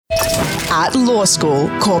At law school,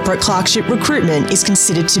 corporate clerkship recruitment is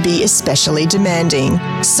considered to be especially demanding.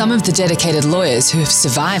 Some of the dedicated lawyers who have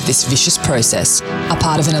survived this vicious process are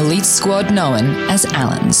part of an elite squad known as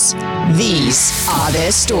Allens. These are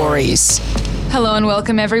their stories. Hello and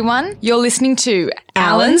welcome, everyone. You're listening to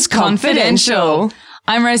Allens Confidential.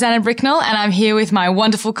 I'm Rosanna Bricknell and I'm here with my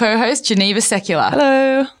wonderful co-host, Geneva Secular.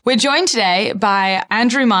 Hello. We're joined today by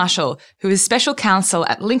Andrew Marshall, who is Special Counsel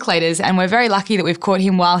at Linklaters, and we're very lucky that we've caught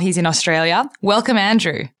him while he's in Australia. Welcome,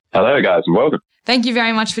 Andrew. Hello, guys, and welcome. Thank you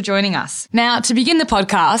very much for joining us. Now, to begin the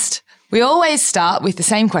podcast, we always start with the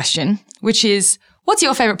same question, which is, what's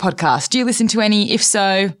your favourite podcast? Do you listen to any? If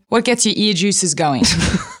so, what gets your ear juices going?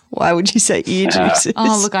 Why would you say ear juices?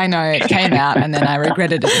 Oh, look, I know. It came out and then I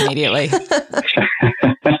regretted it immediately.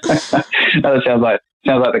 That sounds like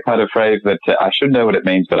the kind of phrase that I should know what it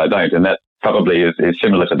means, but I don't. And that probably is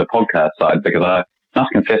similar to the podcast side, because I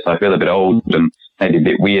must confess I feel a bit old and maybe a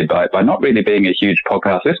bit weird by not really being a huge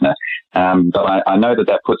podcast listener. But I know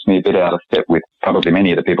that puts me a bit out of step with probably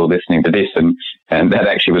many of the people listening to this. And that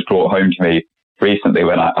actually was brought home to me recently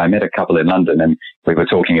when I met a couple in London and we were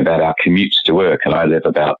talking about our commutes to work, and I live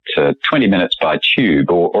about 20 minutes by tube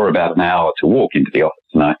or about an hour to walk into the office.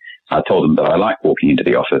 And I told them that I like walking into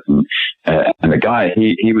the office, and the guy,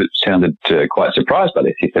 he sounded quite surprised by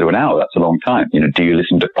this. He said, well, an hour, that's a long time. Do you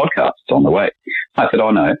listen to podcasts on the way? I said,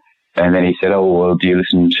 oh, no. And then he said, oh, well, do you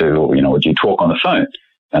listen to, or do you talk on the phone?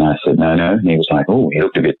 And I said, no. And he was like, oh, he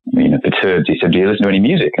looked a bit, perturbed. He said, do you listen to any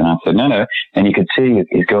music? And I said, no. And you could see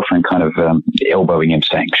his girlfriend kind of elbowing him,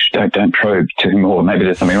 saying, shh, don't probe too more. Maybe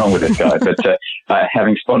there's something wrong with this guy. But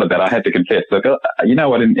having spotted that, I had to confess, look, you know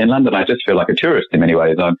what, in London, I just feel like a tourist in many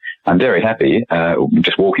ways. I'm very happy,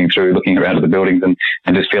 just walking through, looking around at the buildings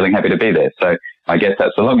and just feeling happy to be there. So I guess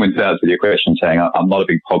that's a long-winded answer to your question, saying I'm not a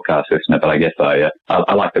big podcast listener, but I guess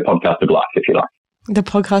I like the podcast of life, if you like. The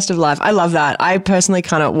podcast of life. I love that. I personally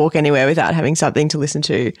cannot walk anywhere without having something to listen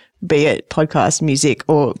to, be it podcast, music,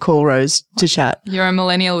 or call Rose to chat. You're a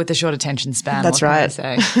millennial with a short attention span. That's right.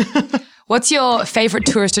 What's your favourite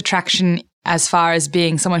tourist attraction as far as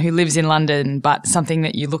being someone who lives in London, but something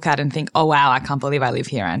that you look at and think, oh, wow, I can't believe I live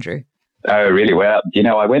here, Andrew? Oh, really? Well,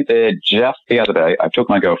 I went there just the other day. I took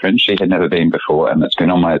my girlfriend. She had never been before, and it's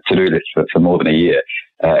been on my to-do list for more than a year.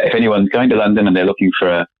 If anyone's going to London and they're looking for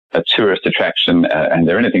a tourist attraction, and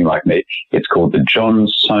they're anything like me, it's called the John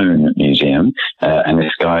Soane Museum. And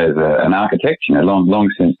this guy is an architect, long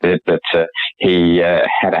since dead, but he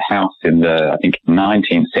had a house in the, I think,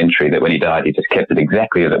 19th century that when he died, he just kept it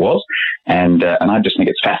exactly as it was. And I just think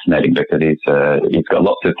it's fascinating because he's got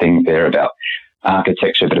lots of things there about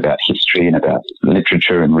architecture, but about history and about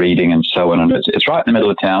literature and reading and so on. And it's right in the middle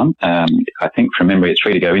of town. I think from memory it's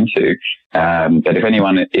free to go into. But if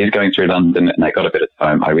anyone is going through London and they got a bit of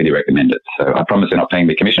time, I really recommend it. So I promise they're not paying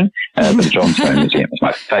me commission. But the John Soane Museum is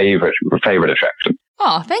my favourite attraction.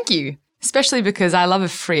 Oh, thank you. Especially because I love a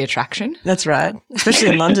free attraction. That's right. Especially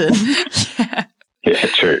in London. Yeah,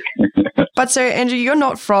 true. But so, Andrew, you're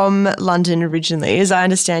not from London originally. As I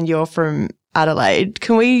understand, you're from Adelaide.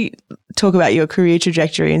 Can we talk about your career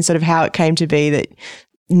trajectory and sort of how it came to be that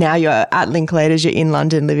now you're at Linklaters, you're in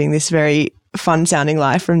London living this very fun-sounding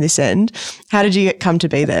life from this end? How did you come to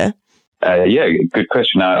be there? Yeah, good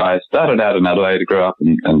question. I started out in Adelaide, grew up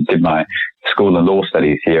and did my school and law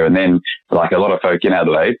studies here. And then, like a lot of folk in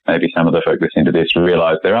Adelaide, maybe some of the folk listening to this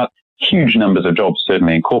realised there aren't huge numbers of jobs,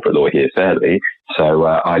 certainly in corporate law here, sadly. So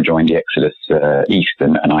I joined the Exodus East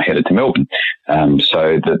and I headed to Melbourne.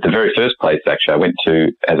 So the very first place actually I went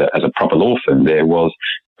to as a proper law firm there was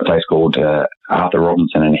a place called Arthur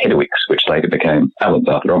Robinson and Hedowicks, which later became Allens,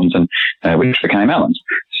 Arthur Robinson, which became Allens.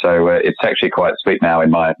 So it's actually quite sweet now in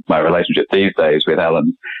my relationship these days with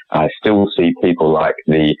Allens. I still see people like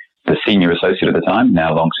the senior associate at the time,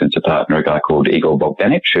 now long since a partner, a guy called Igor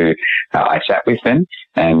Bogdanich, who I sat with then,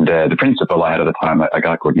 and the principal I had at the time, a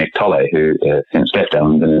guy called Nick Tolle, who since left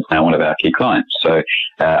Allens and is now one of our key clients. So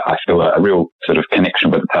I feel a real sort of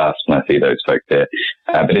connection with the past when I see those folk there.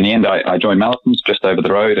 But in the end, I joined Mallesons just over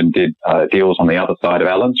the road and did deals on the other side of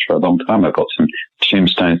Allens for a long time. I've got some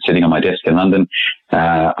tombstones sitting on my desk in London.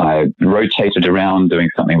 I rotated around doing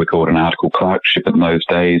something we called an article clerkship in those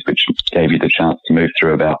days, which gave you the chance to move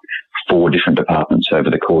through about 4 different departments over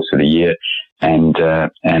the course of the year. And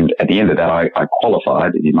at the end of that, I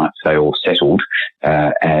qualified, you might say, or settled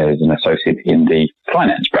as an associate in the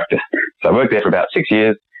finance practice. So I worked there for about 6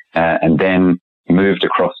 years and then moved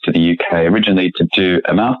across to the UK originally to do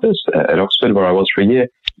a master's at Oxford, where I was for a year.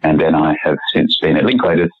 And then I have since been at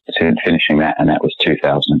Linklaters since finishing that, and that was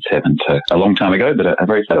 2007. So a long time ago, but a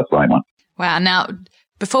very satisfying one. Wow. Now,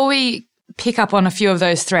 before we pick up on a few of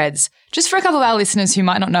those threads. Just for a couple of our listeners who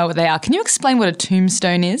might not know what they are, can you explain what a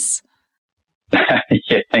tombstone is?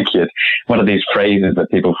 Yeah, thank you. It's one of these phrases that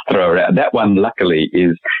people throw around. That one, luckily,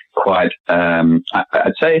 is quite,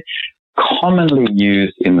 I'd say, commonly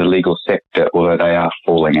used in the legal sector, although they are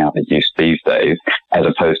falling out of use these days, as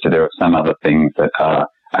opposed to there are some other things that are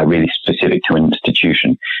really specific to an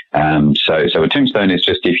institution. So a tombstone is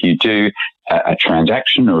just if you do a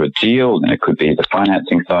transaction or a deal, and it could be the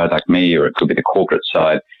financing side like me, or it could be the corporate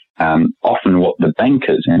side. Often what the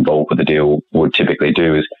bankers involved with the deal would typically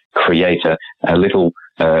do is create a little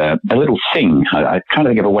thing. I can't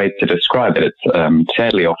think of a way to describe it. It's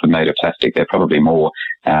sadly often made of plastic. They're probably more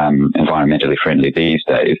environmentally friendly these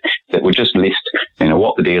days. That would just list,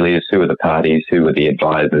 what the deal is, who are the parties, who are the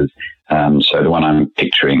advisors. So the one I'm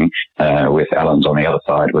picturing with Alan's on the other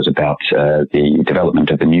side was about the development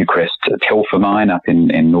of the Newcrest Telfer mine up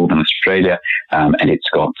in northern Australia, and it's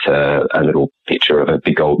got a little picture of a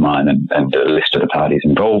big gold mine and a list of the parties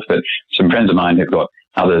involved. But some friends of mine have got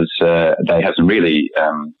others. They have some really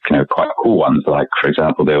quite cool ones. Like, for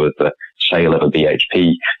example, there was the sale of a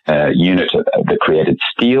BHP unit that created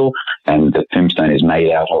steel, and the tombstone is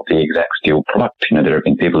made out of the exact steel product. There have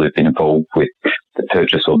been people who've been involved with the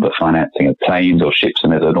purchase or the financing of planes or ships,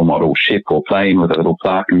 and there's a little model ship or plane with a little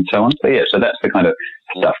plaque and so on. So that's the kind of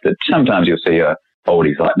stuff that sometimes you'll see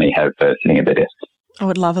oldies like me have sitting at their desks. I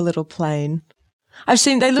would love a little plane. I've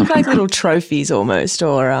seen they look like little trophies almost,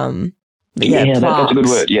 or that's a good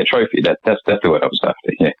word. Yeah, trophy. That's the word I was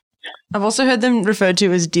after. Yeah. I've also heard them referred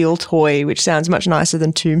to as deal toy, which sounds much nicer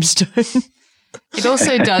than tombstone. It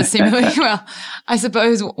also does similarly. Well, I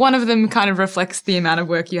suppose one of them kind of reflects the amount of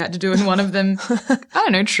work you had to do, and one of them,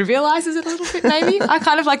 trivializes it a little bit maybe. I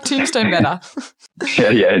kind of like tombstone better.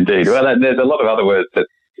 Yeah, indeed. Well, there's a lot of other words that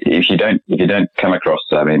if you don't come across,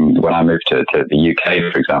 I mean, when I moved to the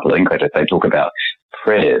UK, for example, Linklater, they talk about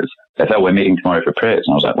prayers. They said, we're meeting tomorrow for prayers.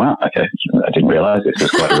 And I was like, wow, okay. I didn't realize this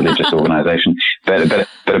was quite a religious organisation. But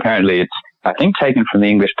apparently it's, I think, taken from the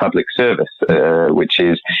English public service, which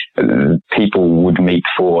is people would meet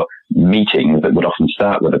for meetings that would often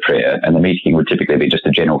start with a prayer, and the meeting would typically be just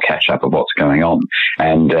a general catch-up of what's going on.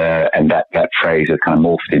 And that phrase has kind of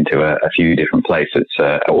morphed into a few different places.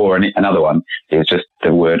 Another one is just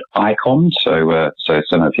the word icon. So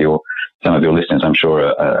some of your listeners, I'm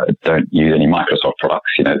sure, don't use any Microsoft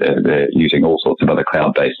products. They're using all sorts of other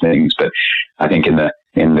cloud-based things. But I think in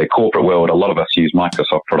the corporate world, a lot of us use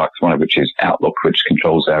Microsoft products, one of which is Outlook, which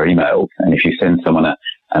controls our emails. And if you send someone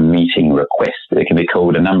a meeting request, it can be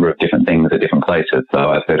called a number of different things at different places.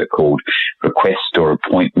 So I've heard it called request or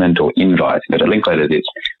appointment or invite. But at Linklater, it's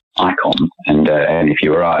icon. And if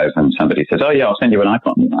you arrive and somebody says, oh, yeah, I'll send you an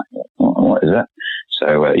icon, you're like, what is that?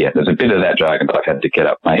 So, there's a bit of that jargon that I've had to get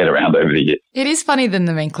up my head around over the years. It is funny, the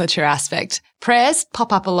nomenclature aspect. Prayers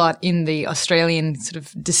pop up a lot in the Australian sort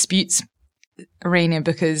of disputes arena,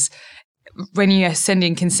 because when you send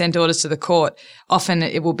in consent orders to the court, often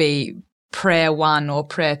it will be prayer 1 or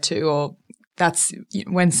prayer 2, or that's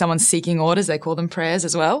when someone's seeking orders, they call them prayers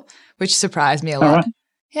as well, which surprised me a lot. All right.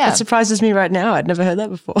 Yeah. That surprises me right now. I'd never heard that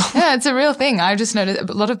before. Yeah, it's a real thing. I've just noticed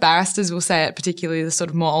a lot of barristers will say it, particularly the sort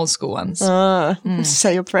of more old school ones.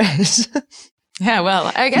 Say your prayers. Yeah, well,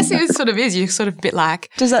 I guess it sort of is. You're sort of a bit like...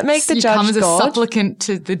 Does that make the judge come as God? a supplicant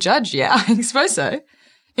to the judge, yeah. I suppose so.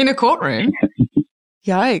 In a courtroom.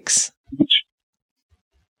 Yikes.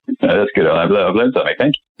 That's good. I've learned something,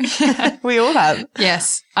 thank you. We all have.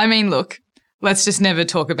 Yes. I mean, look, let's just never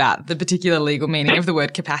talk about the particular legal meaning of the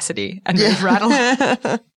word capacity and move right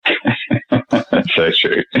along. So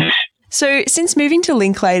true. So since moving to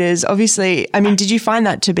Linklaters, obviously, I mean, did you find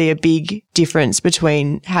that to be a big difference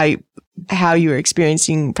between how you were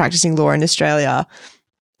practicing law in Australia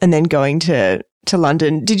and then going to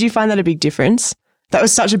London? Did you find that a big difference? That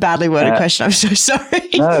was such a badly worded question. I'm so sorry.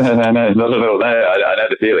 No, not at all. No, I know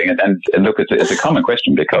the feeling. And look, it's a common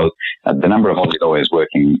question because the number of Aussie lawyers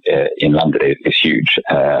working in London is huge.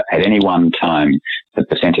 At any one time, the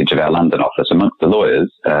percentage of our London office amongst the lawyers,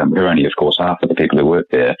 who are only, of course, half of the people who work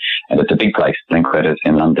there, and it's a big place, Linklaters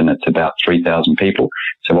in London, it's about 3,000 people.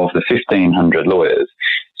 So of the 1,500 lawyers,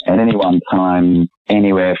 at any one time,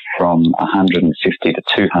 anywhere from 150 to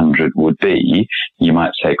 200 would be, you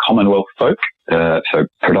might say, Commonwealth folk. So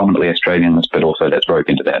predominantly Australians, but also let's rope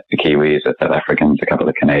into that the Kiwis, the South Africans, a couple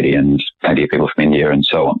of Canadians, plenty of people from India, and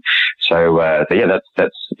so on. So yeah,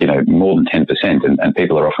 that's more than 10%, and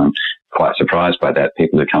people are often quite surprised by that.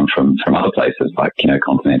 People who come from other places like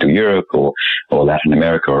continental Europe or Latin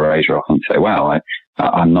America or Asia often say, "Wow,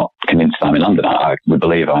 I'm not convinced I'm in London. I would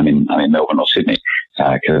believe I'm in Melbourne or Sydney."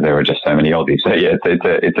 because there are just so many Aussies. So yeah,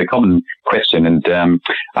 it's a common question, and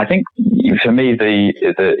I think for me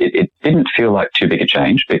it didn't feel like too big a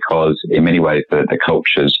change, because in many ways the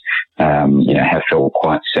cultures have felt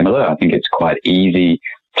quite similar. I think it's quite easy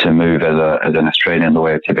to move as an Australian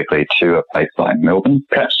lawyer typically to a place like Melbourne,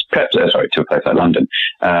 perhaps to a place like London.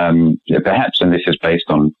 Perhaps, and this is based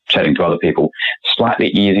on chatting to other people, slightly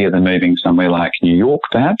easier than moving somewhere like New York,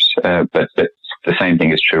 perhaps. But the same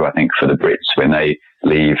thing is true, I think, for the Brits. When they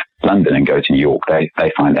leave London and go to New York, they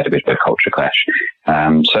find that a bit of a culture clash.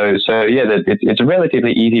 It's a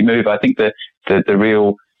relatively easy move. I think the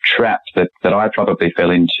real trap that I probably fell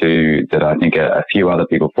into, that I think a few other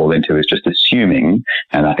people fall into, is just assuming,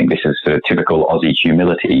 and I think this is sort of typical Aussie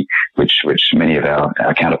humility, which many of our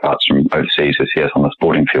counterparts from overseas who see us on the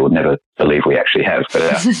sporting field never believe we actually have. But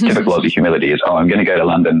our typical Aussie humility is, I'm going to go to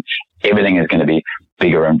London, everything is going to be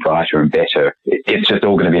bigger and brighter and better. It's just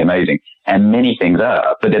all going to be amazing. And many things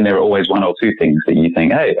are, but then there are always one or two things that you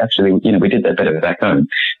think, hey, actually, we did that better back home.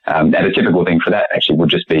 And a typical thing for that actually would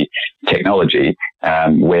just be technology,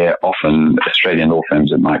 where often Australian law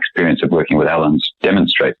firms, and my experience of working with Allens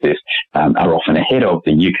demonstrates this, are often ahead of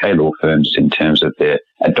the UK law firms in terms of their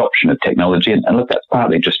adoption of technology. And look, that's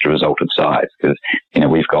partly just a result of size, because,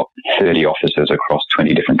 we've got 30 offices across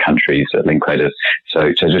 20 different countries at Linklaters.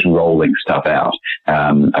 So just rolling stuff out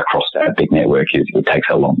across that big network, it takes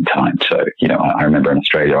a long time. So, I remember in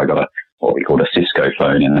Australia, I got what we called a Cisco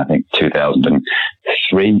phone in, I think,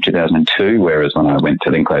 2003, 2002, whereas when I went to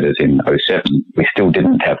Linklaters in 2007, we still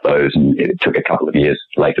didn't have those, and it took a couple of years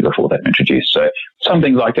later before they were introduced. So some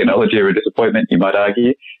things like technology are a disappointment, you might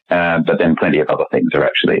argue, but then plenty of other things are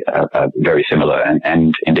actually very similar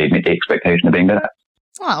and indeed meet the expectation of being better.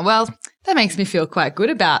 Oh, well, that makes me feel quite good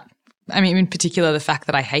about, in particular, the fact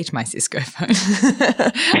that I hate my Cisco phone.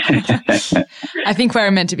 I think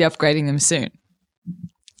we're meant to be upgrading them soon.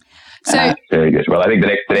 So very good. Well, I think the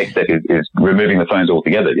next step is removing the phones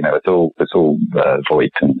altogether. It's all VoIP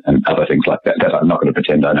and other things like that I'm not going to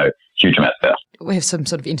pretend I know huge amounts about. We have some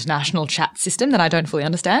sort of international chat system that I don't fully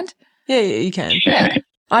understand. Yeah, you can. Yeah.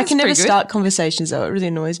 I can never start conversations, though. It really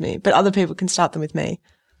annoys me. But other people can start them with me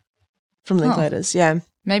from Linklaters. Yeah.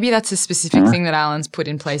 Maybe that's a specific thing that Alan's put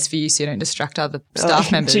in place for you, so you don't distract other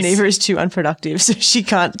staff members. Geneva is too unproductive, so she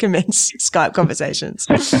can't commence Skype conversations.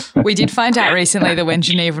 We did find out recently that when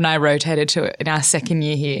Geneva and I rotated in our second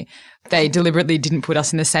year here, they deliberately didn't put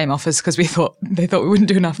us in the same office because they thought we wouldn't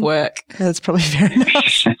do enough work. That's probably fair enough.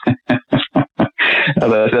 It's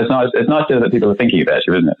nice that people are thinking about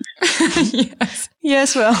you, isn't it? Yes.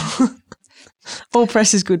 Yes, well, all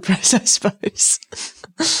press is good press, I suppose.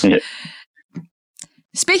 Yeah.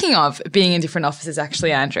 Speaking of being in different offices,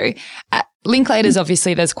 actually, Andrew, at Linklaters,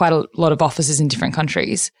 obviously, there's quite a lot of offices in different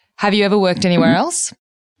countries. Have you ever worked anywhere else?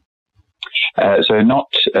 So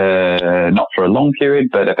not for a long period,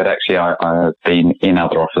 but actually I've been in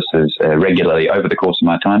other offices regularly over the course of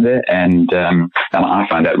my time there, and I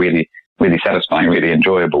find that really, really satisfying, really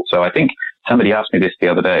enjoyable. So I think somebody asked me this the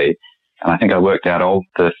other day, and I think I worked out of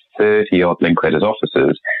the 30 odd Linklaters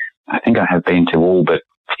offices, I think I have been to all but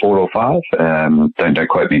 4 or 5. Don't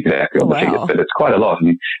quote me exactly on the figures, but it's quite a lot.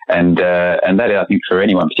 And that, I think, for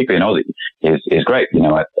anyone, particularly in Aussie, is great.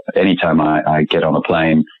 Anytime I get on a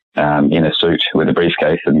plane in a suit with a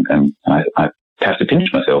briefcase, and I have to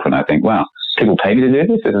pinch myself, and I think, wow, people pay me to do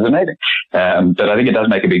this. This is amazing. But I think it does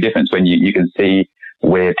make a big difference when you can see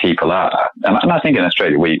where people are. And I think in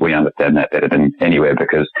Australia, we understand that better than anywhere,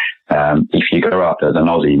 because if you grow up as an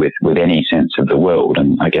Aussie with any sense of the world,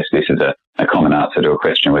 and I guess this is a common answer to a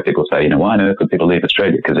question where people say, why on earth would people leave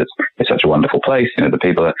Australia? Because it's such a wonderful place. The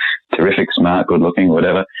people are terrific, smart, good looking,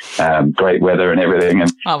 whatever, great weather and everything.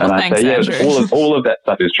 And thanks, I say, Andrew. all of that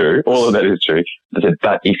stuff is true. All of that is true.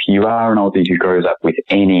 But if you are an Aussie who grows up with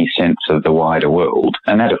any sense of the wider world,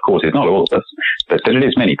 and that, of course, is not all of us, but it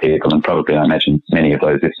is many people, and probably I imagine many of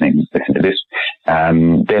those listening to this,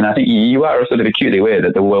 then I think you are sort of acutely aware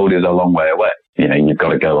that the world is a long way away. You've got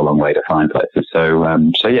to go a long way to find places. So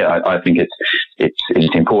I think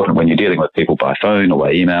it's important when you're dealing with people by phone or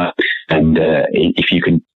by email, and if you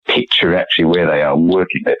can picture actually where they are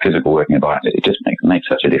working, their physical working environment, it just makes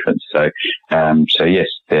such a difference. So yes,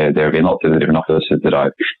 there have been lots of the different offices that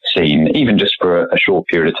I've seen, even just for a short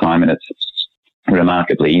period of time, and it's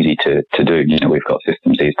remarkably easy to do. We've got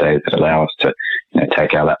systems these days that allow us to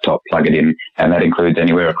take our laptop, plug it in, and that includes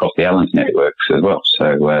anywhere across the Allens networks as well.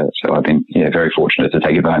 So I've been very fortunate to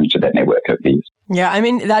take advantage of that network over the years. Yeah,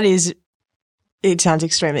 that is It sounds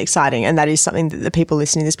extremely exciting, and that is something that the people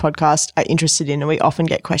listening to this podcast are interested in, and we often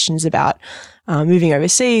get questions about moving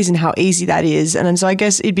overseas and how easy that is. And so I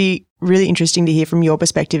guess it'd be really interesting to hear from your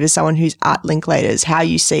perspective as someone who's at Linklaters, how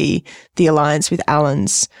you see the alliance with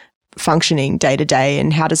Allens functioning day to day,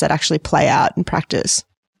 and how does that actually play out in practice?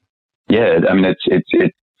 Yeah, I mean,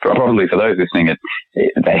 it's probably for those listening,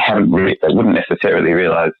 they wouldn't necessarily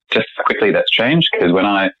realise just how quickly that's changed, because when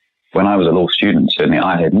I was a law student, certainly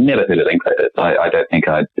I had never heard of Linklaters. I don't think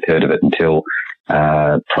I'd heard of it until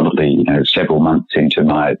probably several months into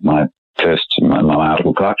my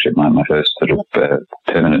article clerkship, my first sort of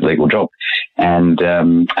permanent legal job, and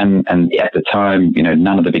at the time,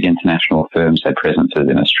 none of the big international firms had presences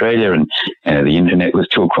in Australia, and the internet was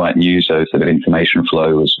still quite new, so sort of information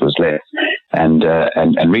flow was less, and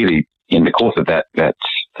really in the course of that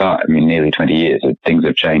time, nearly 20 years, things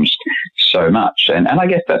have changed so much, and I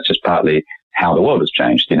guess that's just partly how the world has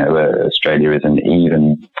changed. Australia is an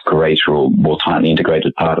even greater or more tightly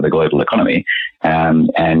integrated part of the global economy.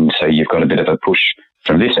 And so you've got a bit of a push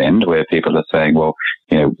from this end where people are saying, well,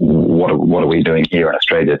 what are we doing here in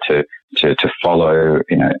Australia to follow,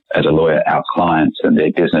 as a lawyer, our clients and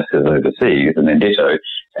their businesses overseas, and then ditto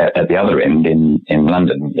at the other end in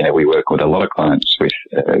London. We work with a lot of clients with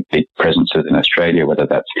big presences in Australia, whether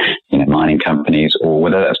that's mining companies or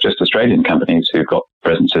whether that's just Australian companies who've got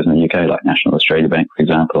presences in the UK, like National Australia Bank, for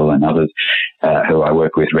example, and others who I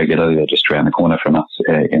work with regularly. They're just around the corner from us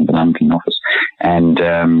in the London office, and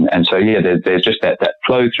so there's just that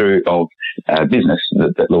flow through of business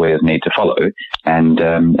that lawyers need to follow, and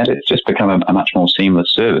it's just become a much more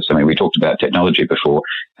seamless service. I mean, we talked about technology before,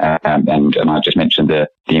 and I just mentioned the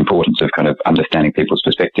importance of kind of understanding people's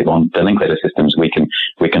perspective on the Linklater systems. We can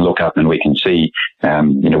look up and we can see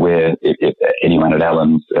where if anyone at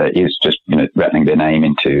Allens is just rattling their name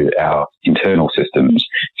into our internal systems,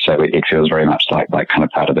 so it feels very much like kind of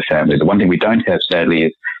part of the family. The one thing we don't have, sadly,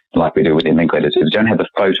 is like we do within Linklaters, is we don't have the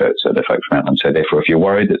photos of the folks from Allens. So therefore, if you're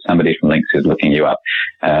worried that somebody from Links is looking you up,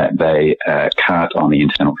 they can't on the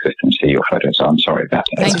internal system see your photo. So I'm sorry about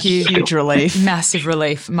that. Thank you. Huge relief. Massive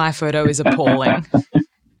relief. My photo is appalling.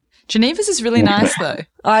 Geneva's is really nice though.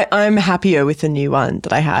 I'm happier with the new one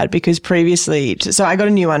that I had, because previously, so I got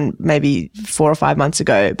a new one maybe 4 or 5 months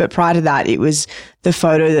ago, but prior to that, it was the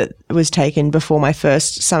photo that was taken before my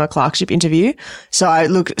first summer clerkship interview. So I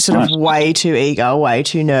look sort of way too eager, way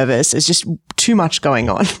too nervous. There's just too much going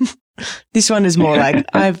on. This one is more like,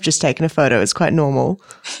 I've just taken a photo. It's quite normal.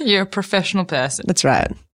 You're a professional person. That's right.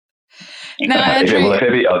 Now, Andrew, I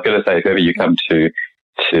was going to say, if ever you come to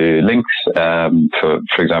Links, for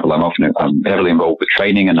example, I'm heavily involved with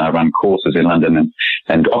training, and I run courses in London,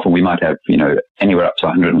 and often we might have anywhere up to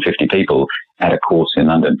 150 people at a course in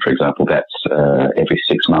London. For example, that's every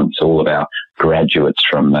 6 months, all of our graduates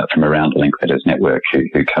from around the Linklaters network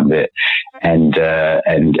who come there, and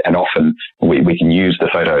often we can use the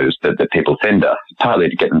photos that people send us, partly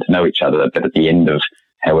to get them to know each other, but at the end of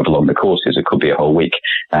however long the course is, it could be a whole week.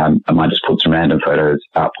 I might just put some random photos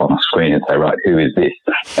up on a screen and say, right, who is this?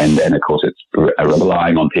 And of course, it's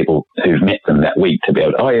relying on people who've met them that week to be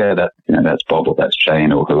able to, that's Bob or that's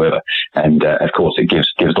Jane or whoever. And of course, it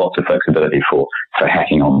gives lots of flexibility for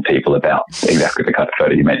hacking on people about exactly the kind of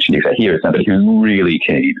photo you mentioned. You say, here is somebody who's really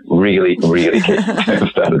keen, really, really keen to have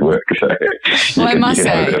started work. So I must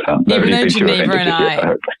say,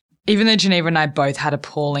 even though Geneva and I both had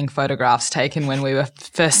appalling photographs taken when we were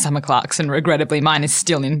first summer clerks, and regrettably mine is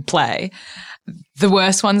still in play, the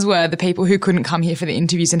worst ones were the people who couldn't come here for the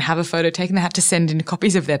interviews and have a photo taken. They had to send in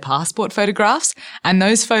copies of their passport photographs, and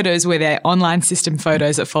those photos were their online system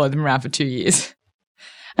photos that followed them around for 2 years.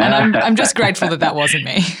 And I'm just grateful that wasn't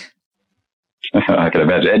me. I can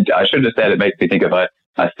imagine. I should have said, it makes me think of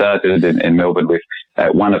I started in Melbourne with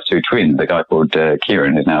one of two twins, a guy called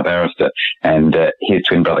Kieran, who's now a barrister, and his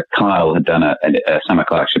twin brother Kyle had done a summer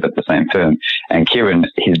clerkship at the same firm. And Kieran,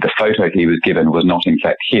 the photo he was given was not in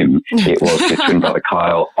fact him. It was his twin brother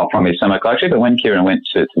Kyle from his summer clerkship. And when Kieran went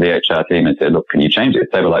to the HR team and said, look, can you change it?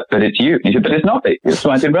 They were like, but it's you. And he said, but it's not me. It's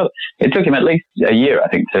my twin brother. It took him at least a year, I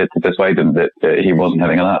think, to persuade them that he wasn't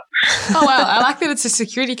having a laugh. Oh, wow. I like that it's a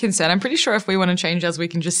security concern. I'm pretty sure if we want to change ours, we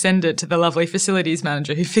can just send it to the lovely facilities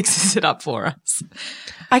manager who fixes it up for us.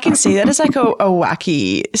 I can see that as like a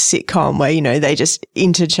wacky sitcom where, they just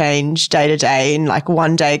interchange day to day, and like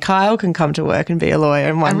one day Kyle can come to work and be a lawyer,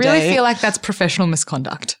 and one day... I really feel like that's professional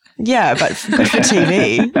misconduct. Yeah, but good for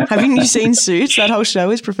TV. Haven't you seen Suits? That whole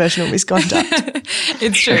show is professional misconduct.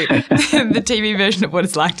 It's true. The TV version of what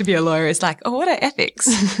it's like to be a lawyer is like, oh, what are ethics?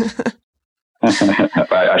 I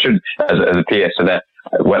should, as a PS to that,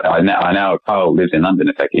 I now Kyle lives in London.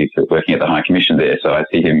 In fact, he's working at the High Commission there, so I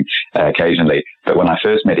see him occasionally. But when I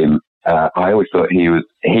first met him, I always thought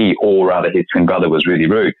he, or rather his twin brother, was really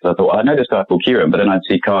rude. So I thought, well, I know this guy called Kieran, but then I'd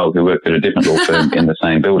see Kyle, who worked at a different law firm in the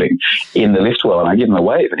same building, in the lift well, and I give him a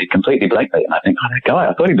wave, and he completely blanked me. And I think, oh, that guy,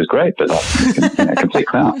 I thought he was great, but complete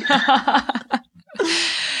clown.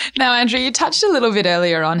 Now, Andrew, you touched a little bit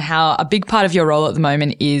earlier on how a big part of your role at the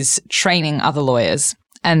moment is training other lawyers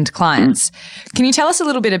and clients. Can you tell us a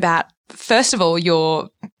little bit about, first of all, your,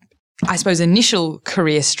 I suppose, initial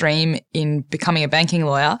career stream in becoming a banking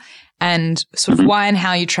lawyer, and sort of why and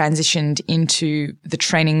how you transitioned into the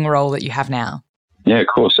training role that you have now? Yeah, of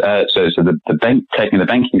course. So taking the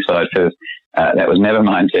banking side first, that was never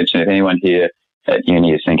my intention. If anyone here at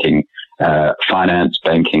uni is thinking finance,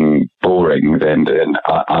 banking, boring, then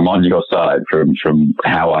I'm on your side from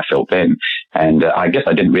how I felt then. And I guess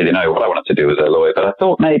I didn't really know what I wanted to do as a lawyer, but I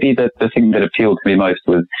thought maybe that the thing that appealed to me most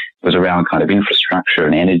was around kind of infrastructure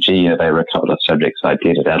and energy. There were a couple of subjects I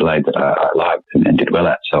did at Adelaide that I liked and did well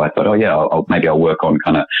at. So I thought, I'll work on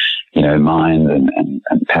kind of, mines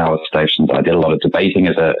and power stations. I did a lot of debating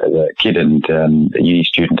as a kid and a uni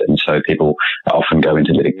student, and so people often go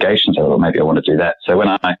into litigation. So I thought maybe I want to do that. So when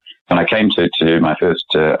I came to do my first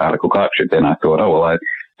article clerkship, then I thought,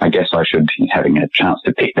 I guess I should, having a chance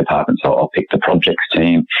to pick departments, I'll pick the projects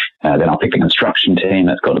team, then I'll pick the construction team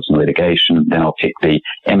that's got some litigation, then I'll pick the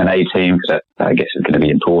M&A team, because that, I guess, is going to be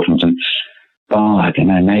important. And, I don't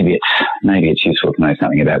know, maybe it's useful to know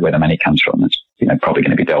something about where the money comes from. It's, probably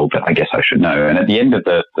going to be dull, but I guess I should know. And at the end of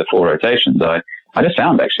the 4 rotations, I just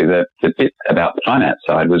found actually the bit about the finance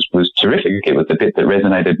side was terrific. It was the bit that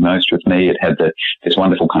resonated most with me. It had this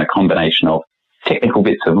wonderful kind of combination of technical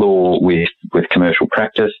bits of law with commercial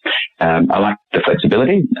practice. I like the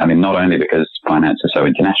flexibility. I mean, not only because finance is so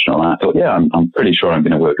international, I thought, I'm pretty sure I'm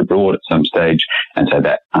going to work abroad at some stage, and so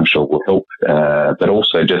that I'm sure will help. But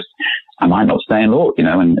also just, I might not stay in law,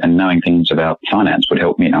 and knowing things about finance would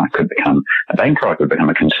help me. I could become a banker, I could become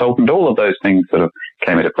a consultant. All of those things sort of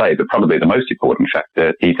came into play. But probably the most important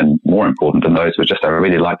factor, even more important than those, was just I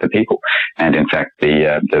really liked the people. And in fact,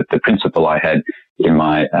 the principal I had in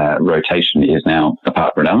my rotation is now a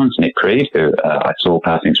partner at Owens, Nick Creed, who I saw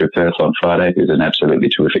passing through Perth on Friday, who's an absolutely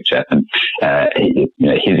terrific chap. And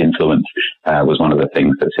his influence was one of the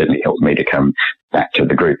things that certainly helped me to come back to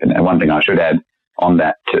the group. And one thing I should add on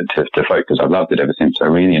that to folk, because I've loved it ever since, I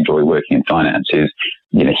really enjoy working in finance, is,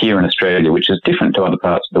 here in Australia, which is different to other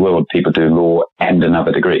parts of the world, people do law and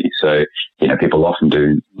another degree. So, people often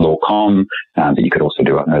do law comm, but you could also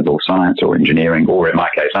do law science or engineering, or in my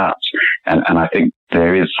case, arts. And I think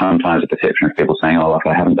there is sometimes a perception of people saying, if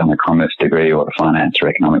I haven't done a commerce degree or a finance or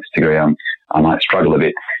economics degree, I might struggle a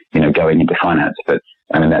bit, going into finance. But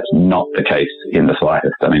I mean, that's not the case in the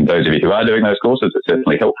slightest. I mean, those of you who are doing those courses, it's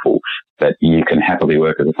certainly helpful that you can happily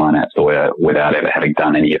work as a finance lawyer without ever having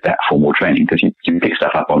done any of that formal training, because you pick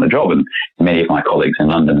stuff up on the job. And many of my colleagues in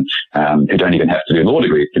London who don't even have to do law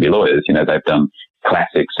degrees to be lawyers, they've done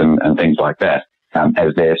classics and things like that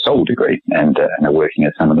as their sole degree, and are working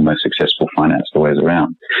as some of the most successful finance lawyers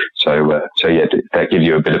around. So that gives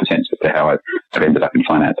you a bit of a sense as to how I've ended up in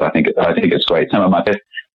finance. I think it's great. Some of my best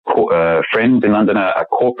friends in London are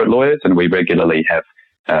corporate lawyers, and we regularly have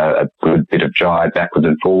a good bit of jive backwards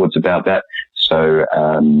and forwards about that. So,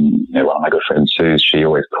 one of my good friends, Sue, she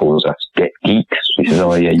always calls us debt geeks. She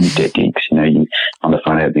says, you debt geeks, you on the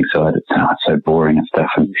financing side, it's so boring and stuff.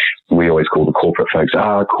 And we always call the corporate folks,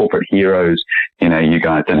 corporate heroes. You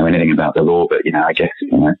guys don't know anything about the law, but, I guess,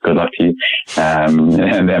 good luck to you. And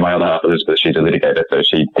then my other half, Elizabeth, she's a litigator, so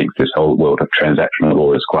she thinks this whole world of transactional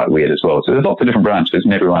law is quite weird as well. So there's lots of different branches,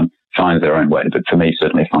 and everyone finds their own way. But for me,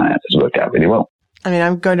 certainly finance has worked out really well. I mean,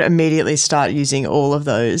 I'm going to immediately start using all of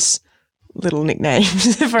those little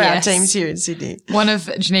nicknames for our teams here in Sydney. One of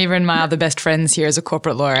Geneva and my other best friends here is a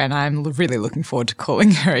corporate lawyer, and I'm really looking forward to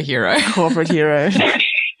calling her a hero. Corporate hero.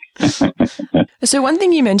 So one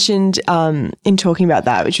thing you mentioned in talking about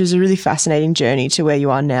that, which was a really fascinating journey to where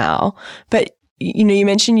you are now, but you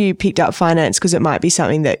mentioned you picked up finance because it might be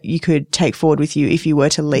something that you could take forward with you if you were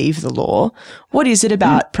to leave the law. What is it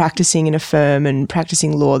about practicing in a firm and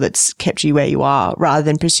practicing law that's kept you where you are, rather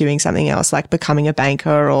than pursuing something else like becoming a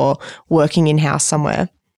banker or working in-house somewhere?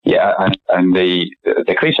 Yeah, and the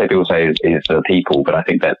cliche people say is the people, but I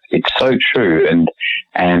think that it's so true, and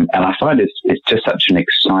I find it's just such an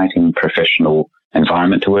exciting professional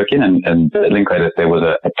environment to work in. And at Linklaters, there was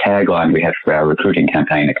a tagline we had for our recruiting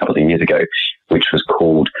campaign a couple of years ago, which was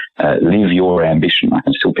called "Live Your Ambition." I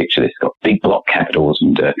can still picture this. It's got big block capitals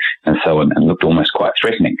and so on, and looked almost quite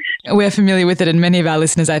threatening. We're familiar with it, and many of our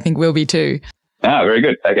listeners, I think, will be too. Ah, very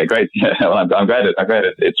good. Okay, great. Well, I'm glad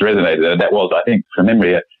it's resonated. That was, I think, from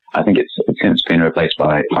memory, I think it's since been replaced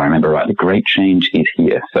by, if I remember right, the Great Change is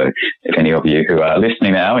Here. So if any of you who are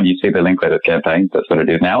listening now and you see the Linkletters campaign, that's what it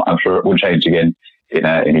is now. I'm sure it will change again in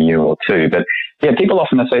a year or two. But yeah, people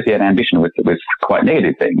often associate ambition with quite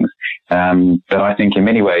negative things. But I think in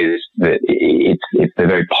many ways that it's the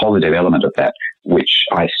very positive element of that, which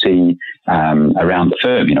I see around the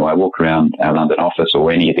firm. I walk around our London office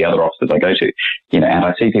or any of the other offices I go to, and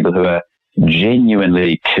I see people who are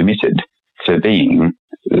genuinely committed to being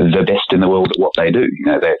the best in the world at what they do.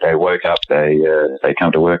 They woke up, they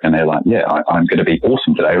come to work and they're like, yeah, I'm going to be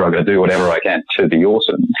awesome today, or I'm going to do whatever I can to be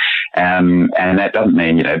awesome. And that doesn't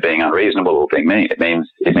mean, being unreasonable or being mean. It means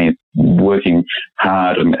working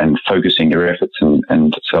hard and focusing your efforts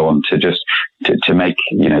and so on to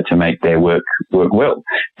make their work well.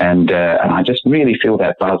 And I just really feel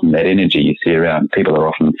that buzz and that energy you see around. People are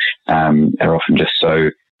often just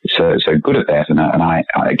so good at that. And I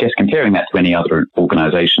guess comparing that to any other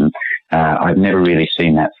organisation, I've never really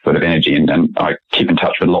seen that sort of energy. And I keep in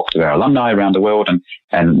touch with lots of our alumni around the world,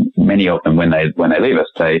 and many of them, when they leave us,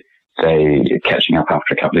 they catching up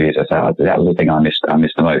after a couple of years. I say, that was the thing I missed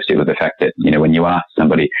the most. It was the fact that, when you ask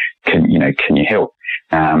somebody, can you help?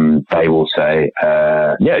 They will say,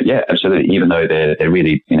 yeah, absolutely. Even though they're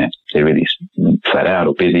really flat out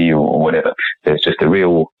or busy or whatever, there's just a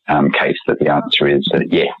real case that the answer is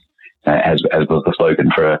yes. As was the slogan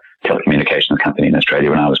for a telecommunications company in Australia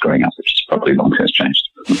when I was growing up, which is probably long since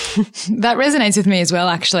changed. That resonates with me as well,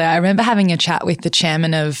 actually. I remember having a chat with the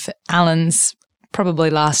chairman of Allens probably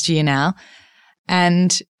last year now,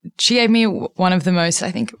 and she gave me one of the most,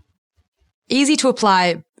 I think, easy to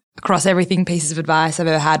apply across everything pieces of advice I've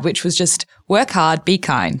ever had, which was just work hard, be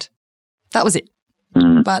kind. That was it.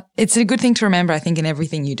 But it's a good thing to remember, I think, in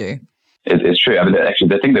everything you do. It's true. I mean, actually,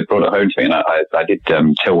 the thing that brought it home to me, and I did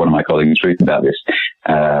tell one of my colleagues, Ruth, about this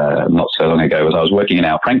not so long ago, was I was working in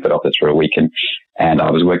our Frankfurt office for a week, and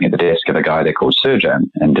I was working at the desk of a guy there called Serjan,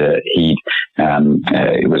 and he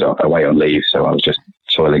was away on leave, so I was just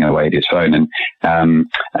toiling away at his phone, and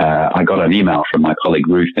I got an email from my colleague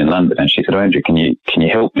Ruth in London, and she said, "Oh, Andrew, can you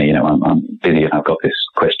help me? I'm busy and I've got this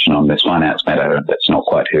question on this finance matter that's not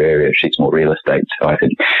quite her area. She's more real estate." So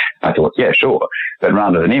I thought, yeah, sure. But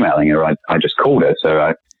rather than emailing her, I just called her. So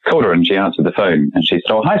I called her and she answered the phone and she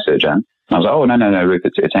said, "Oh, hi, Serjan." And I was like, "Oh, no, Ruth,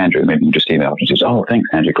 it's Andrew. Maybe you just emailed." And she said, "Oh, thanks,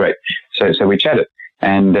 Andrew. Great." So we chatted,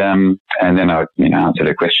 and then I answered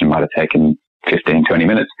her question. Might have taken 15, 20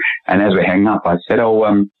 minutes. And as we hang up, I said,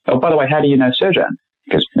 oh, by the way, how do you know Serjan?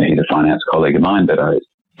 Because he's a finance colleague of mine, but I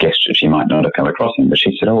guessed that she might not have come across him. But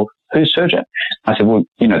she said, "Oh, who's Serjan?" I said, "Well,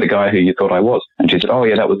 the guy who you thought I was." And she said, "Oh,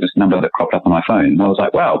 yeah, that was this number that cropped up on my phone." And I was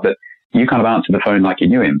like, "Wow, but you kind of answered the phone like you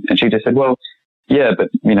knew him." And she just said, "Well, yeah, but,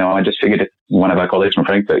 I just figured if one of our colleagues from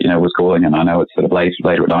Frankfurt, was calling, and I know it's sort of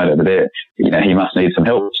later at night over there, he must need some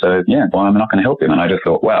help. So, yeah, well, I'm not going to help him." And I just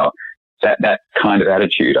thought, wow, that kind of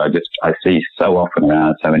attitude I see so often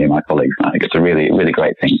around so many of my colleagues. And I think it's a really, really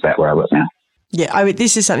great thing about where I work now. Yeah,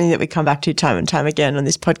 this is something that we come back to time and time again on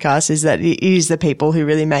this podcast, is that it is the people who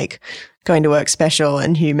really make going to work special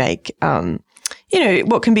and who make,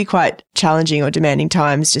 what can be quite challenging or demanding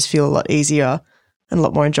times just feel a lot easier and a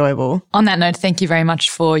lot more enjoyable. On that note, thank you very much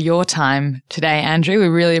for your time today, Andrew. We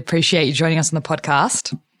really appreciate you joining us on the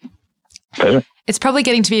podcast. Pleasure. It's probably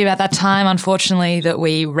getting to be about that time, unfortunately, that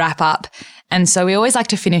we wrap up. And so we always like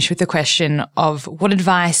to finish with the question of what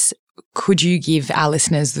advice could you give our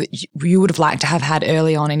listeners that you would have liked to have had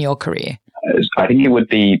early on in your career? I think it would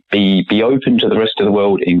be open to the rest of the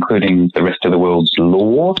world, including the rest of the world's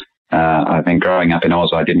law. I've been growing up in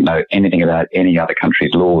Oz. I didn't know anything about any other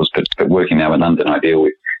country's laws, but working now in London, I deal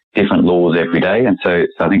with different laws every day. And so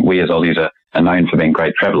I think we as Aussies are known for being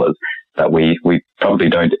great travellers, but we probably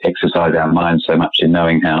don't exercise our minds so much in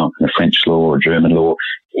knowing how French law or German law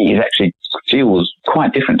actually feels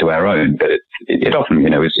quite different to our own, but it often,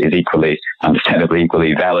 is equally, understandably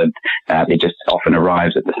equally valid. It just often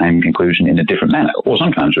arrives at the same conclusion in a different manner, or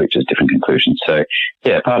sometimes reaches different conclusions. So,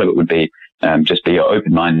 yeah, part of it would be just be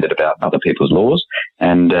open-minded about other people's laws,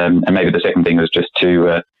 and maybe the second thing was just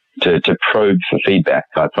to probe for feedback.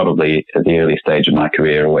 I probably, at the early stage of my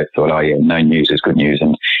career, always thought, oh yeah, no news is good news.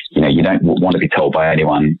 And, you don't want to be told by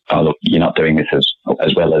anyone, oh look, you're not doing this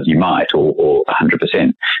as well as you might, or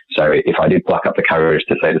 100%. So if I did pluck up the courage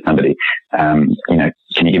to say to somebody, can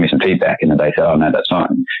you give me some feedback? And then they say, oh no, that's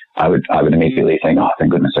fine. I would immediately think, oh,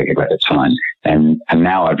 thank goodness, okay, great, that's fine. And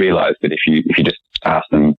now I've realized that if you just ask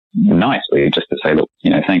them nicely, just to say, look,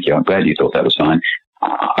 thank you, I'm glad you thought that was fine.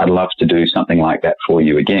 I'd love to do something like that for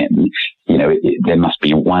you again. there must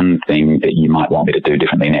be one thing that you might want me to do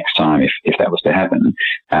differently next time if that was to happen.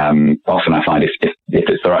 Often I find if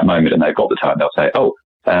it's the right moment and they've got the time, they'll say,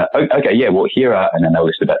 okay, yeah, well, here are, and then they'll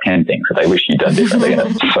list about 10 things that they wish you'd done differently. And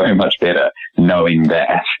it's so much better knowing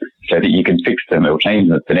that so that you can fix them or change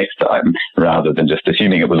them the next time rather than just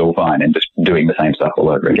assuming it was all fine and just doing the same stuff all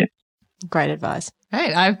over again. Great advice.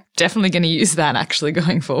 Right, I'm definitely going to use that actually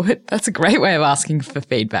going forward. That's a great way of asking for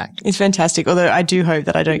feedback. It's fantastic, although I do hope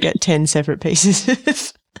that I don't get 10 separate pieces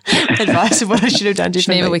of advice of what I should have done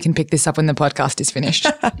differently. Maybe we can pick this up when the podcast is finished.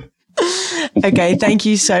 Okay, thank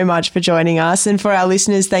you so much for joining us. And for our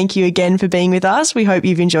listeners, thank you again for being with us. We hope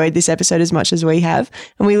you've enjoyed this episode as much as we have.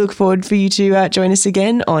 And we look forward for you to join us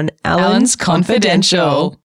again on Alan's Confidential.